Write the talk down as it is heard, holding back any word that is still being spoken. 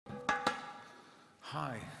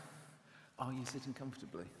Hi, are you sitting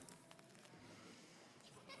comfortably?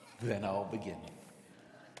 Then I'll begin.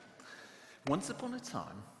 Once upon a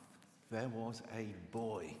time, there was a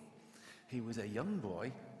boy. He was a young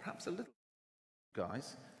boy, perhaps a little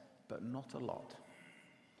guys, but not a lot.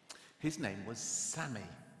 His name was Sammy.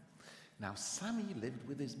 Now, Sammy lived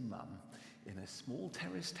with his mum in a small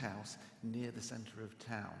terraced house near the centre of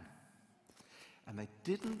town. And they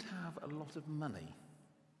didn't have a lot of money,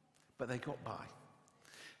 but they got by.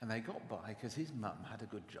 And they got by because his mum had a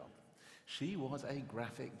good job. She was a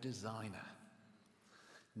graphic designer.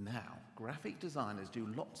 Now, graphic designers do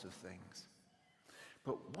lots of things.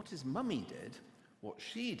 But what his mummy did, what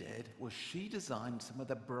she did, was she designed some of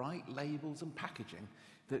the bright labels and packaging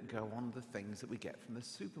that go on the things that we get from the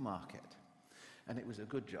supermarket. And it was a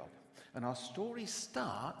good job. And our story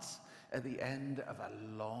starts at the end of a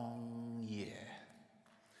long year.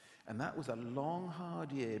 And that was a long,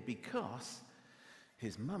 hard year because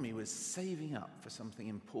his mummy was saving up for something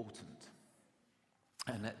important.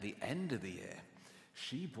 And at the end of the year,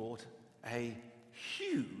 she bought a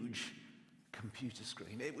huge computer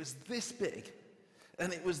screen. It was this big,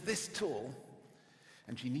 and it was this tall,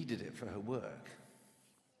 and she needed it for her work.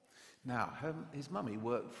 Now, his mummy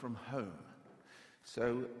worked from home.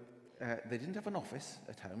 So they didn't have an office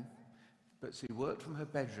at home, but she worked from her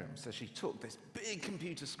bedroom. So she took this big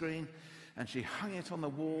computer screen and she hung it on the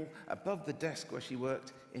wall above the desk where she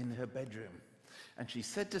worked in her bedroom. And she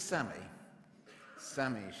said to Sammy,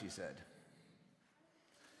 she said,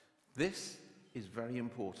 "This is very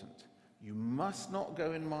important. You must not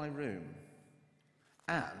go in my room,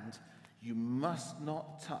 and you must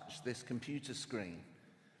not touch this computer screen."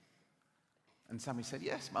 And Sammy said,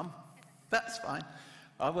 "Yes, Mum, that's fine.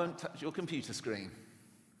 I won't touch your computer screen."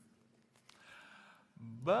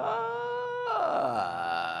 But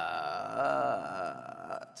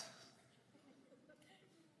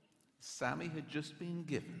Sammy had just been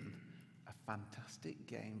given a fantastic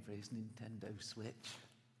game for his Nintendo Switch.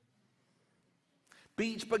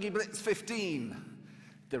 Beach Buggy Blitz 15,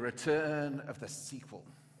 the return of the sequel.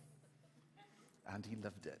 And he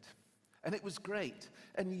loved it. And it was great.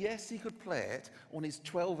 And yes, he could play it on his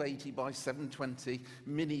 1280 by 720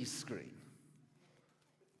 mini screen.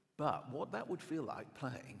 But what that would feel like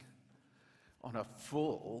playing on a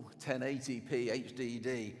full 1080p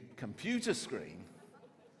HDD computer screen,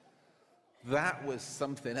 that was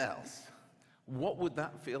something else. What would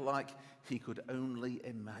that feel like? He could only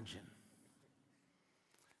imagine.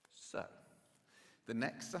 So, the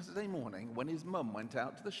next Saturday morning, when his mum went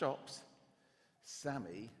out to the shops,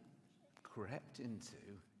 Sammy crept into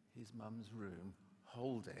his mum's room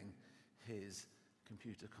holding his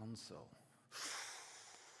computer console.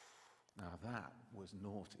 Now that was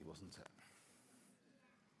naughty, wasn't it?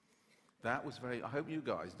 That was I hope you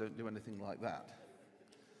guys don't do anything like that.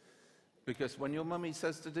 Because when your mummy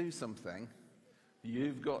says to do something,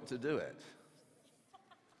 you've got to do it.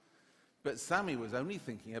 But Sammy was only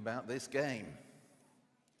thinking about this game.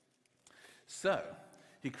 So,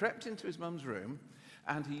 he crept into his mum's room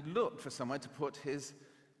and he looked for somewhere to put his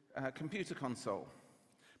computer console.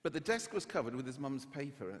 But the desk was covered with his mum's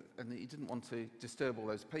paper and he didn't want to disturb all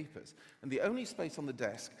those papers. And the only space on the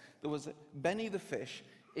desk, there was Benny the fish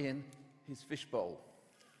in his fishbowl.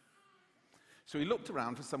 So he looked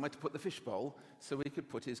around for somewhere to put the fishbowl so he could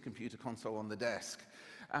put his computer console on the desk.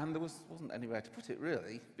 And there wasn't anywhere to put it,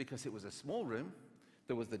 really, because it was a small room.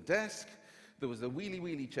 There was the desk, there was a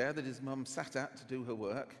wheelie chair that his mum sat at to do her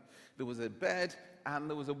work, there was a bed, and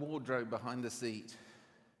there was a wardrobe behind the seat.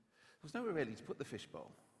 There was nowhere really to put the fishbowl.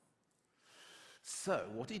 So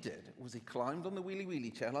what he did was he climbed on the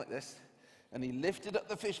wheelie chair like this, and he lifted up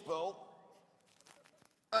the fishbowl,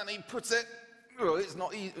 and he put it. Oh, it's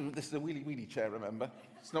not easy. This is a wheelie chair, remember?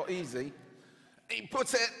 It's not easy. He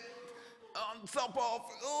put it on top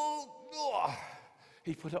of.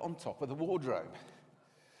 He put it on top of the wardrobe.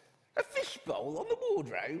 A fishbowl on the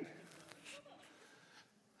wardrobe?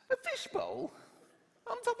 A fishbowl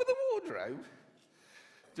on top of the wardrobe?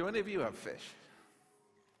 Do any of you have fish?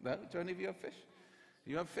 No? Do any of you have fish?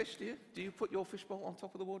 You have fish, do you? Do you put your fishbowl on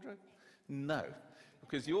top of the wardrobe? No,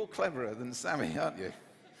 because you're cleverer than Sammy, aren't you?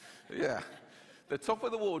 Yeah. The top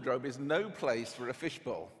of the wardrobe is no place for a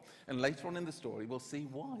fishbowl. And later on in the story, we'll see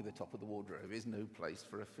why the top of the wardrobe is no place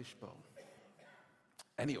for a fishbowl.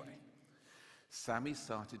 Anyway, Sammy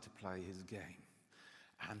started to play his game.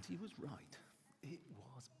 And he was right. It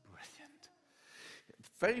was brilliant. The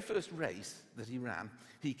very first race that he ran,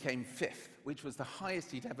 he came 5th, which was the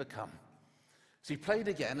highest he'd ever come. So he played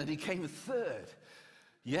again and he came 3rd.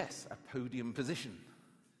 Yes, a podium position.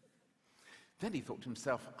 Then he thought to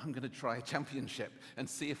himself, I'm going to try a championship and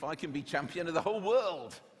see if I can be champion of the whole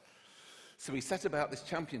world. So he set about this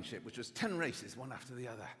championship, which was 10 races, one after the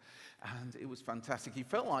other. And it was fantastic. He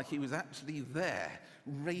felt like he was actually there,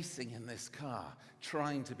 racing in this car,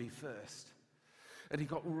 trying to be first. And he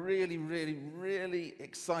got really, really, really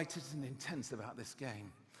excited and intense about this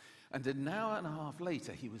game. And an hour and a half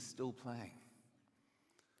later, he was still playing.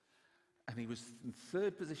 And he was in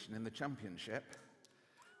third position in the championship,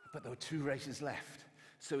 but there were 2 races left.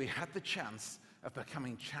 So he had the chance of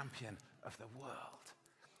becoming champion of the world.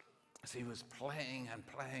 So he was playing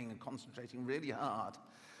and concentrating really hard.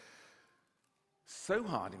 So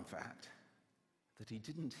hard, in fact, that he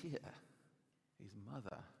didn't hear his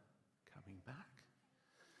mother coming back.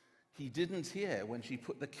 He didn't hear when she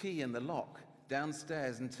put the key in the lock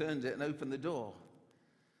downstairs and turned it and opened the door.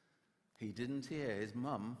 He didn't hear his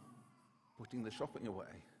mum putting the shopping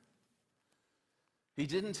away. He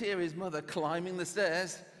didn't hear his mother climbing the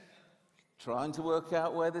stairs, trying to work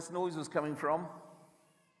out where this noise was coming from.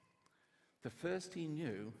 The first he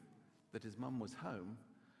knew that his mum was home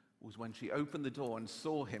was when she opened the door and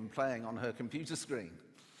saw him playing on her computer screen.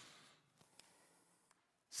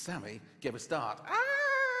 Sammy gave a start.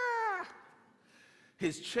 Ah!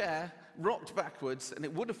 His chair rocked backwards and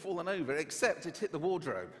it would have fallen over, except it hit the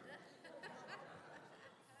wardrobe.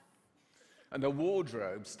 And the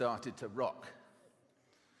wardrobe started to rock.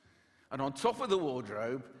 And on top of the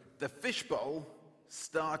wardrobe, the fishbowl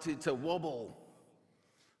started to wobble.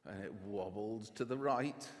 And it wobbled to the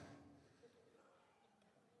right.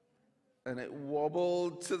 And it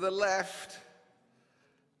wobbled to the left.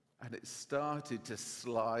 And it started to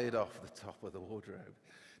slide off the top of the wardrobe.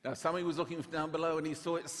 Now, Sammy was looking down below and he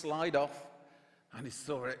saw it slide off. And he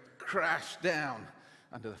saw it crash down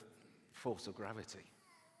under the force of gravity.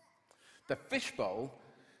 The fishbowl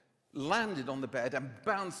landed on the bed and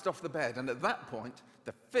bounced off the bed. And at that point,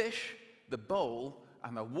 the fish, the bowl,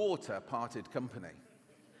 and the water parted company.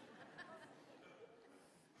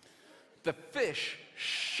 The fish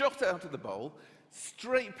shot out of the bowl,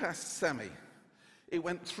 straight past Sammy. It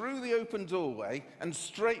went through the open doorway and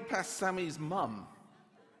straight past Sammy's mum.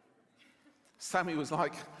 Sammy was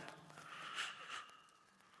like,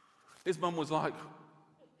 his mum was like,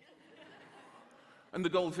 and the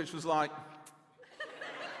goldfish was like,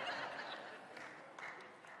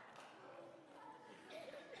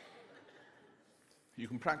 you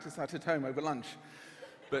can practice that at home over lunch,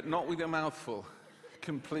 but not with your mouth full.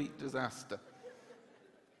 Complete disaster.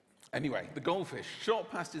 Anyway, the goldfish shot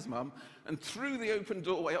past his mum and through the open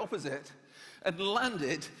doorway opposite and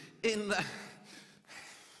landed in the...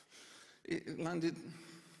 It landed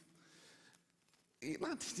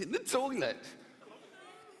in the toilet.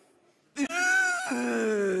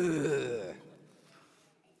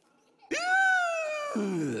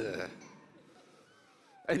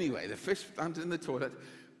 Anyway, the fish landed in the toilet,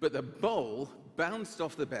 but the bowl bounced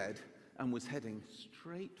off the bed and was heading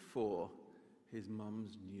straight for his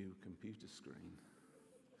mum's new computer screen.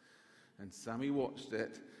 And Sammy watched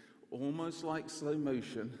it, almost like slow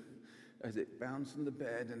motion, as it bounced from the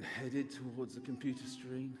bed and headed towards the computer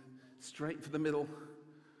screen, straight for the middle.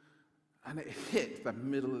 And it hit the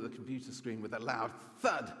middle of the computer screen with a loud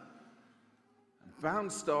thud, and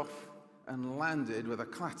bounced off and landed with a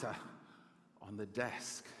clatter on the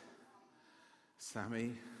desk.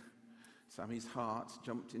 Sammy's heart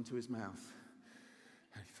jumped into his mouth.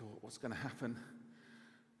 And he thought, what's going to happen?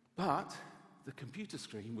 But the computer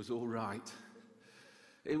screen was all right.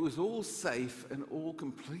 It was all safe and all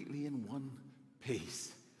completely in one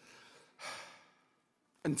piece.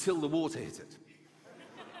 Until the water hit it.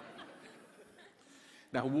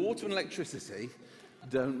 Now, water and electricity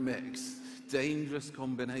don't mix. Dangerous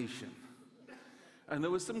combination. And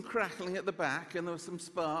there was some crackling at the back, and there were some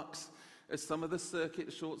sparks as some of the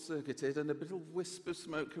circuit short-circuited, and a bit of wisp of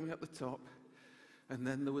smoke coming up the top. And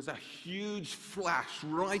then there was a huge flash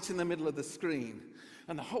right in the middle of the screen.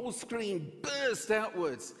 And the whole screen burst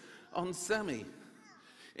outwards on Sammy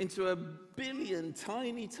into a billion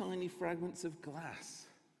tiny, tiny fragments of glass.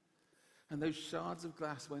 And those shards of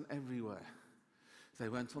glass went everywhere. They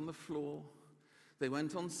went on the floor. They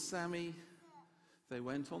went on Sammy. They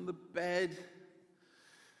went on the bed.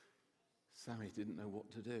 Sammy didn't know what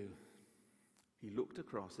to do. He looked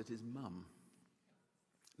across at his mum.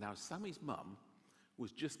 Now, Sammy's mum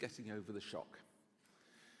was just getting over the shock.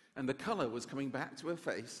 And the colour was coming back to her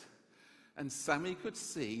face, and Sammy could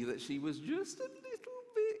see that she was just a little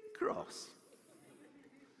bit cross.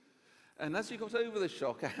 And as she got over the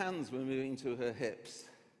shock, her hands were moving to her hips.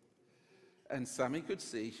 And Sammy could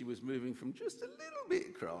see she was moving from just a little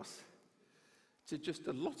bit cross to just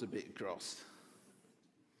a lot of bit cross.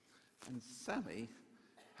 And Sammy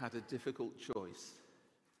had a difficult choice.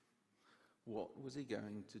 What was he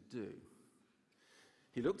going to do?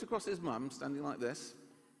 He looked across his mum, standing like this.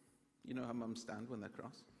 You know how mums stand when they're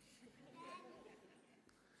cross.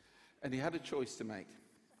 And he had a choice to make.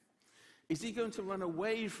 Is he going to run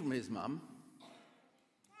away from his mum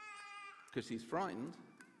because he's frightened?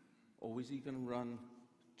 Or is he going to run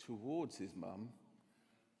towards his mum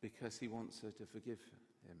because he wants her to forgive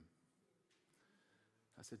him?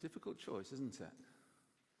 That's a difficult choice, isn't it?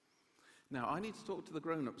 Now, I need to talk to the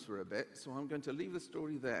grown-ups for a bit, so I'm going to leave the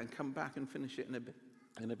story there and come back and finish it in a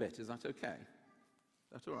bit. Is that okay?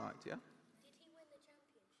 That's all right, yeah? Did he win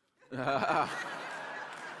the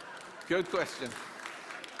championship? Good question.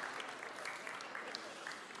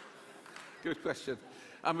 Good question.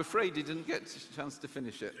 I'm afraid he didn't get a chance to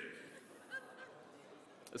finish it.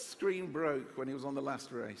 A screen broke when he was on the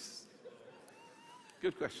last race.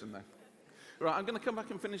 Good question, though. Right, I'm going to come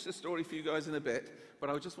back and finish the story for you guys in a bit, but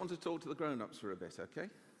I just want to talk to the grown-ups for a bit, okay?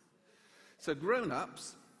 So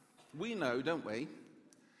grown-ups, we know, don't we,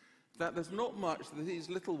 that there's not much that these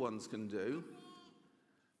little ones can do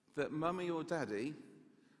that mummy or daddy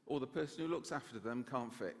or the person who looks after them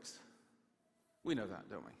can't fix. We know that,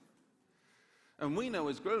 don't we? And we know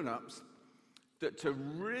as grown-ups that to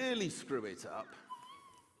really screw it up,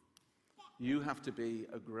 you have to be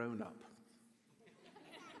a grown-up.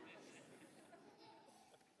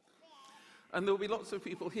 And there'll be lots of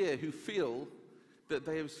people here who feel that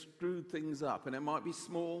they have screwed things up, and it might be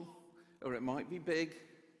small or it might be big.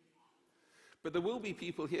 But there will be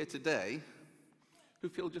people here today who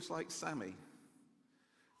feel just like Sammy,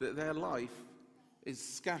 that their life is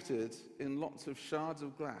scattered in lots of shards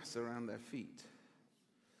of glass around their feet.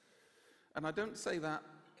 And I don't say that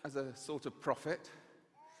as a sort of prophet.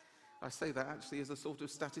 I say that actually as a sort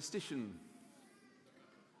of statistician.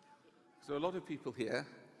 So a lot of people here,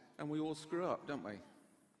 and we all screw up, don't we?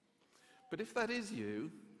 But if that is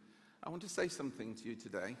you, I want to say something to you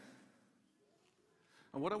today.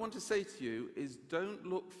 And what I want to say to you is, don't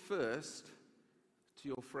look first to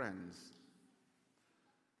your friends.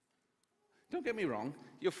 Don't get me wrong,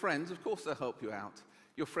 your friends, of course, they'll help you out.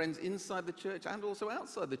 Your friends inside the church and also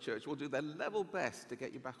outside the church will do their level best to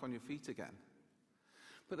get you back on your feet again.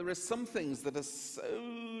 But there are some things that are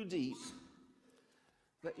so deep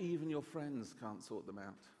that even your friends can't sort them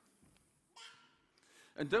out.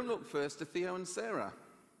 And don't look first to Theo and Sarah,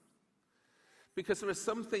 because there are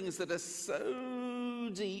some things that are so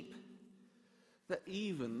deep that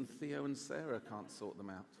even Theo and Sarah can't sort them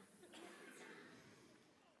out.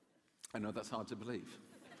 I know that's hard to believe,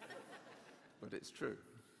 but it's true.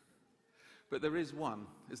 But there is one,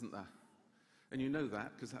 isn't there? And you know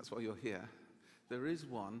that because that's why you're here. There is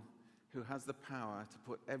one who has the power to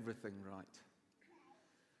put everything right.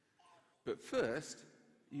 But first,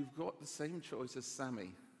 you've got the same choice as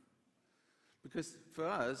Sammy. Because for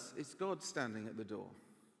us, it's God standing at the door.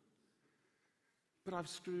 But I've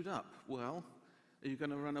screwed up. Well, are you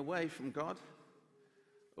going to run away from God?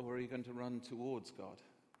 Or are you going to run towards God?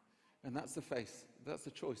 And that's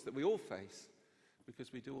the choice that we all face,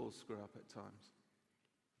 because we do all screw up at times.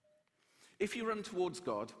 If you run towards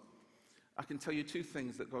God, I can tell you two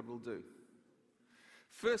things that God will do.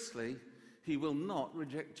 Firstly, he will not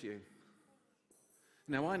reject you.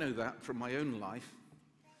 Now, I know that from my own life,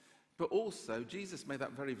 but also Jesus made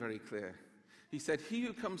that very, very clear. He said, he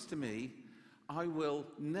who comes to me, I will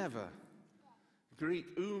never, Greek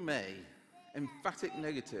ume, emphatic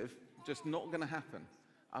negative, just not going to happen.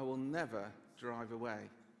 I will never drive away.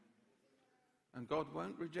 And God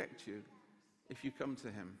won't reject you if you come to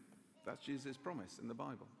him. That's Jesus' promise in the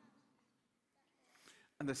Bible.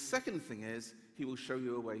 And the second thing is, he will show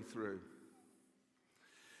you a way through.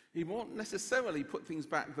 He won't necessarily put things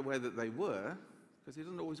back the way that they were, because he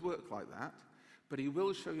doesn't always work like that, but he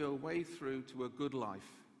will show you a way through to a good life.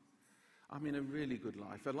 I mean a really good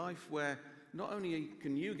life, a life where not only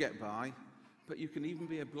can you get by, but you can even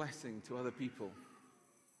be a blessing to other people.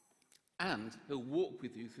 And he'll walk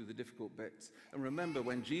with you through the difficult bits. And remember,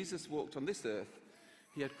 when Jesus walked on this earth,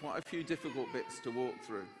 he had quite a few difficult bits to walk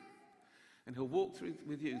through. And he'll walk through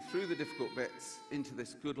with you through the difficult bits into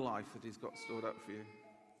this good life that he's got stored up for you.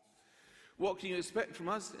 What can you expect from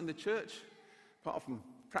us in the church? Apart from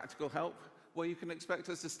practical help, well, you can expect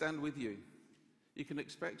us to stand with you. You can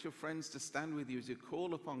expect your friends to stand with you as you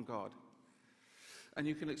call upon God. And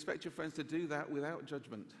you can expect your friends to do that without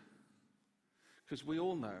judgment. Because we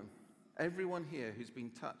all know, everyone here who's been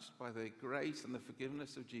touched by the grace and the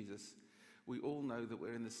forgiveness of Jesus, we all know that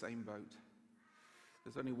we're in the same boat.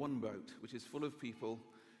 There's only one boat, which is full of people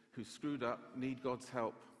who screwed up, need God's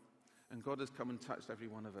help. And God has come and touched every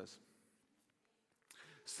one of us.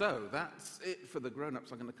 So that's it for the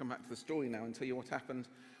grown-ups. I'm going to come back to the story now and tell you what happened.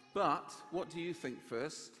 But what do you think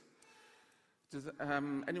first? Does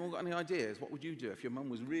anyone got any ideas? What would you do if your mum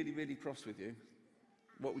was really, really cross with you?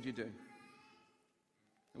 What would you do?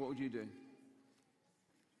 What would you do?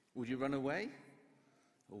 Would you run away?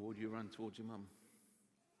 Or would you run towards your mum?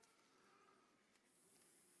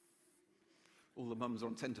 All the mums are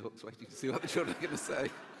on tenterhooks waiting to see what the children are going to say.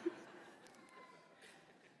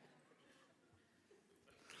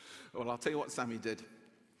 Well, I'll tell you what Sammy did.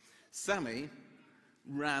 Sammy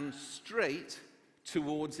ran straight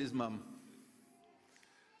towards his mum.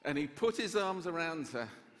 And he put his arms around her.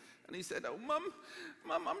 And he said, "Oh, Mum,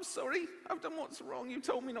 I'm sorry. I've done what's wrong. You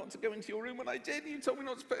told me not to go into your room and I did. You told me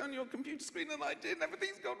not to put on your computer screen and I did. And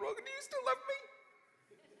everything's gone wrong and you still love me."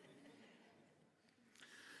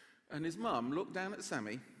 And his mum looked down at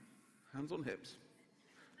Sammy, hands on hips.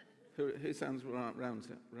 His hands were around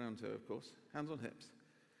her, of course, hands on hips.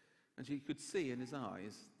 And she could see in his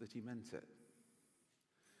eyes that he meant it.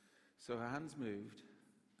 So her hands moved,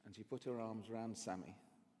 and she put her arms around Sammy.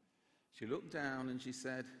 She looked down and she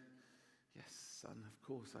said, "Yes, son, of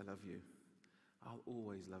course I love you. I'll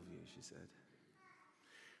always love you," she said.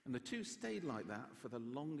 And the two stayed like that for the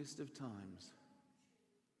longest of times.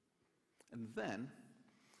 And then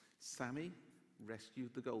Sammy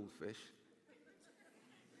rescued the goldfish.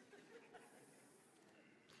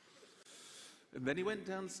 And then he went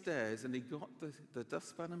downstairs and he got the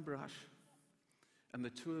dustpan and brush, and the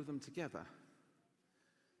two of them together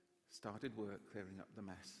started work clearing up the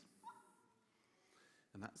mess.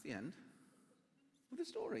 And that's the end of the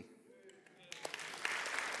story.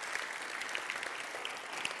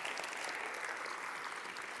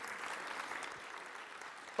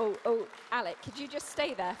 Oh, Alec, could you just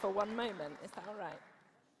stay there for one moment? Is that all right?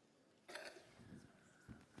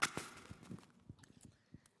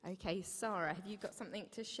 Okay, Sarah, have you got something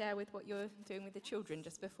to share with what you're doing with the children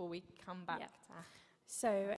just before we come back Yeah. to... So